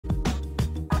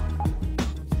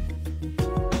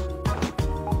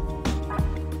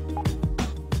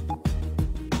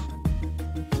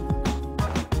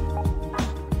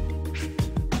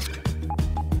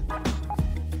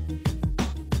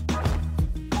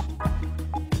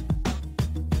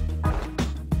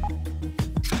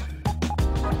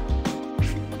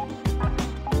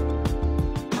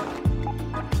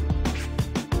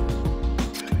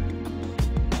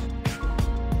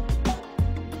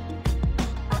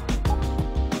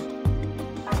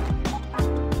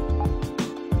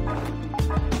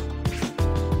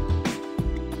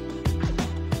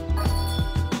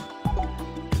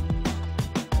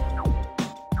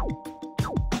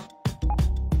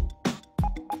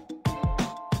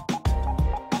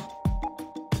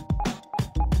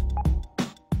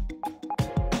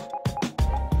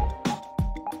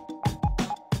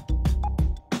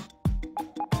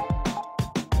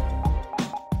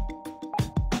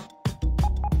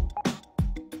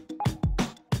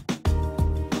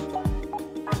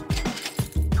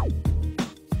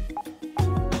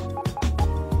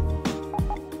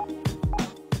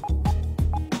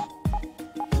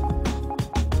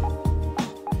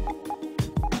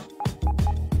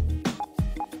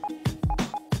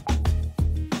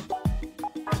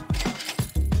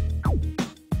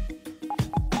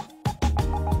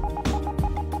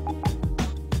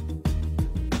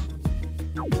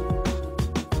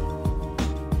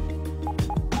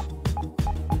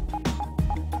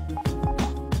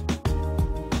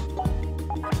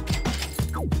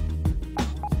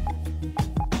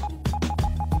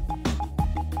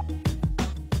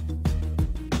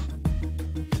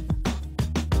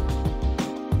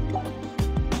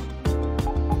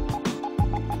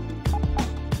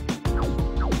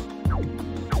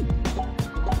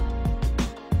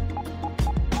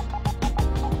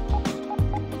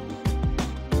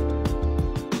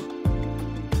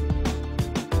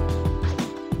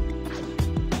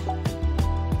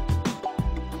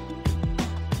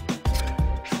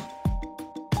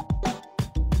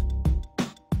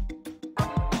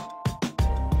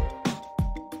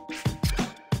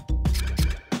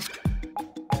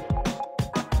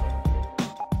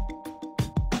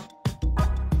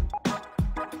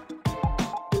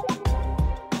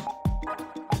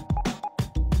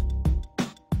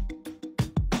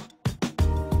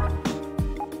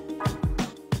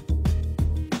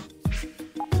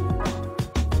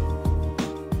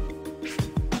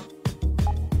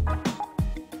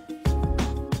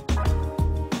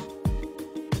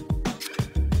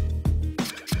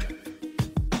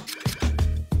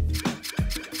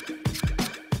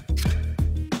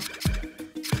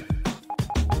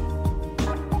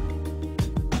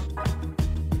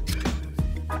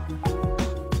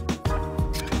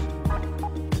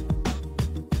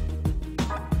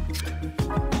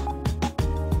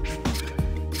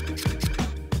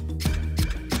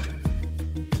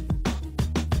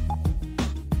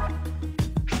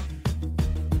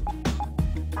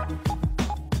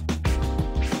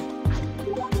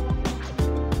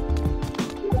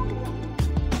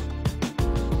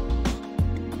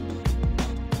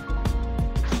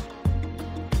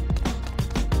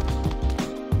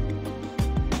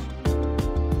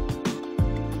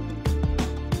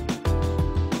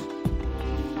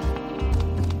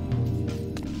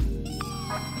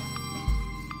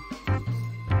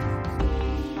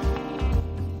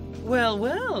Well,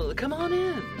 well, come on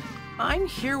in. I'm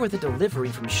here with a delivery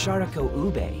from Sharako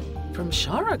Ube. From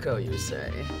Sharako, you say?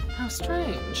 How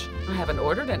strange. I haven't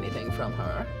ordered anything from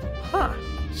her. Huh.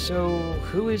 So,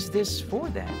 who is this for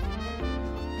then?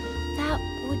 That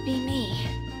would be me.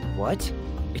 What?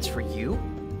 It's for you?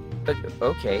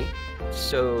 Okay.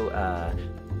 So,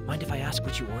 mind if I ask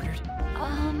what you ordered?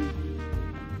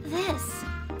 This.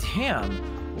 Damn,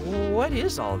 what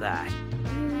is all that?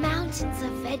 Mountains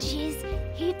of veggies,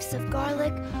 heaps of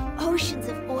garlic, oceans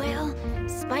of oil,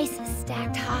 spices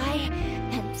stacked high,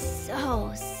 and so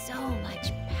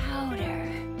much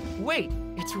powder. Wait,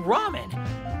 it's ramen!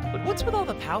 But what's with all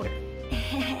the powder? I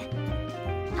had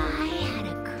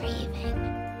a craving.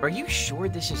 Are you sure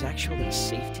this is actually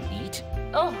safe to eat?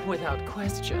 Oh, without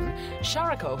question.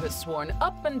 Sharako has sworn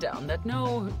up and down that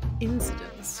no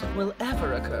incidents will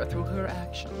ever occur through her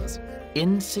actions.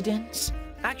 Incidents?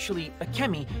 Actually,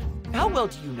 Akemi, how well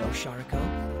do you know Sharako?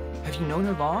 Have you known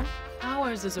her long?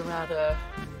 Ours is a rather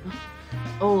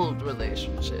old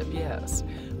relationship, yes.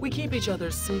 We keep each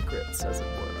other's secrets, as it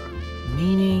were.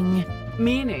 Meaning?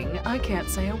 Meaning, I can't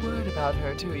say a word about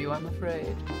her to you, I'm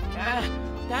afraid.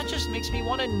 That just makes me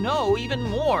want to know even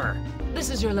more.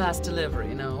 This is your last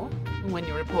delivery, no? When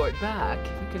you report back,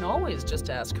 you can always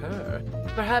just ask her.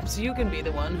 Perhaps you can be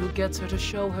the one who gets her to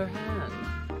show her hand.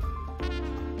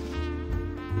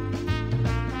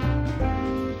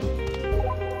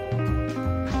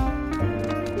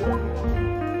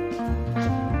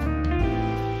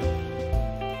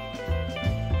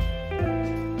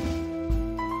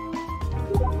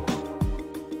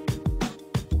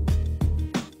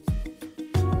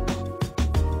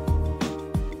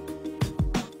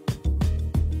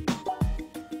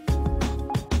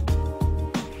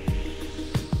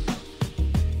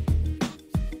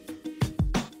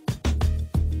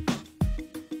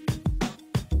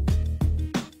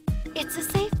 It's a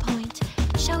safe point.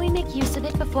 Shall we make use of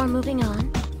it before moving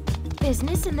on?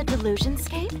 Business in the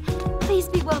Delusionscape? Please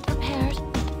be well prepared.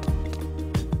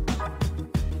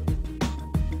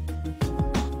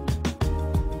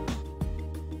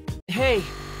 Hey,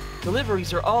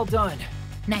 deliveries are all done.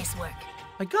 Nice work.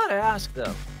 I gotta ask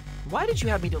though, why did you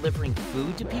have me delivering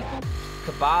food to people?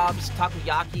 Kebabs,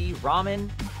 takoyaki, ramen?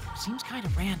 Seems kind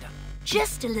of random.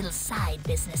 Just a little side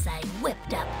business I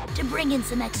whipped up to bring in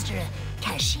some extra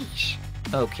cashish.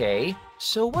 Okay,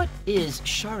 so what is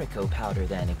Sharako powder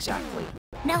then exactly?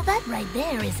 Now that right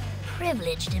there is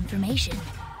privileged information.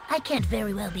 I can't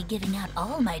very well be giving out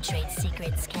all my trade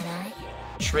secrets, can I?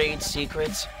 Trade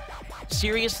secrets?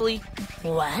 Seriously?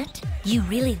 What? You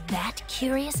really that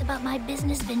curious about my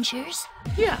business ventures?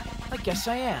 Yeah, I guess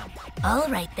I am. All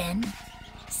right then.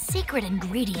 Secret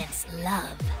ingredients,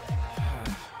 love.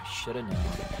 Should've known.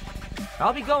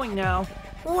 I'll be going now.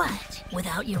 What?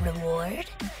 Without your reward?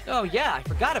 Oh yeah, I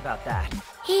forgot about that.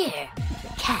 Here,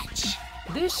 catch.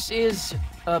 This is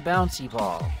a bouncy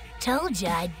ball. Told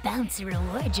ya I'd bounce a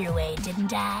reward your way,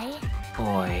 didn't I?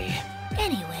 Boy.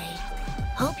 Anyway,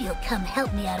 hope you'll come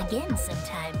help me out again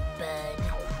sometime,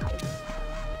 bud.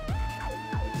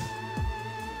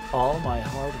 All my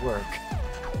hard work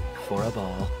for a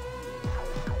ball.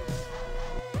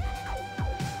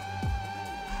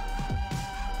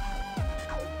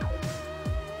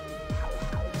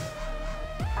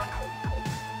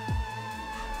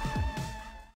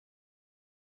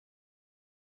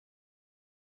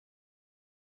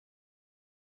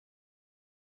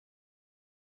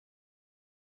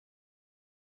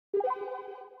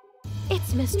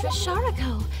 It's Mistress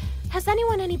Sharako. Has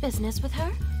anyone any business with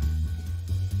her?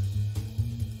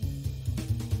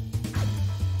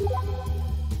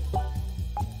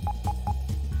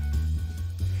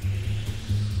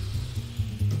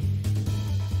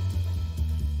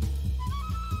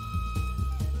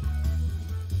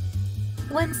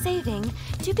 When saving,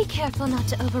 do be careful not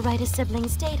to overwrite a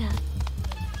sibling's data.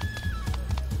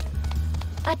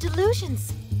 A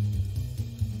delusions.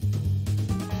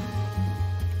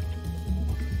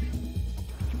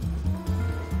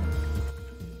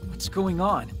 What's going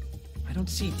on? I don't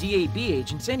see DAB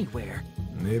agents anywhere.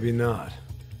 Maybe not.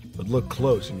 But look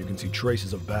close and you can see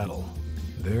traces of battle.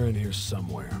 They're in here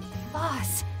somewhere.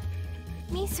 Boss.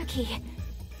 Mitsuki.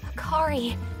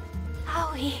 Akari.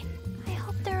 Aoi. I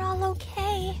hope they're all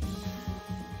okay.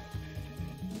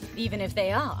 Even if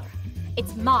they are,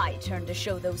 it's my turn to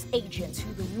show those agents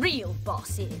who the real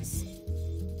boss is.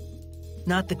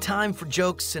 Not the time for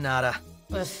jokes, Sonata.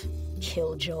 Ugh,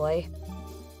 killjoy.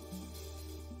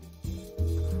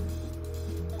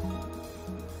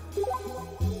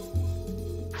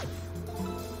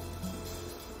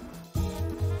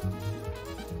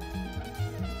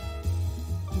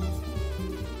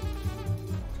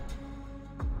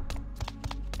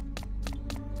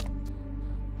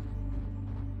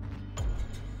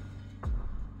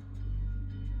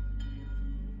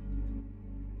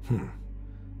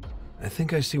 I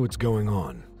think I see what's going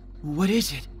on. What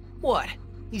is it? What?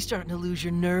 You starting to lose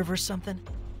your nerve or something?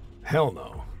 Hell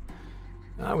no.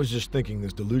 I was just thinking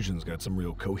this delusion's got some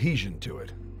real cohesion to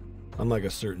it. Unlike a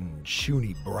certain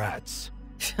chuny brats.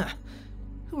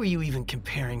 Who are you even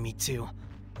comparing me to?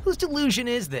 Whose delusion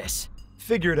is this?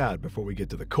 Figure it out before we get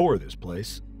to the core of this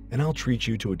place, and I'll treat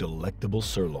you to a delectable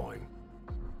sirloin.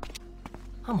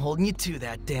 I'm holding you to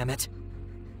that, damn it.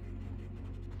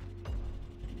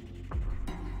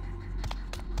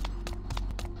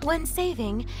 When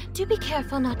saving, do be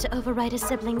careful not to overwrite a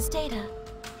sibling's data.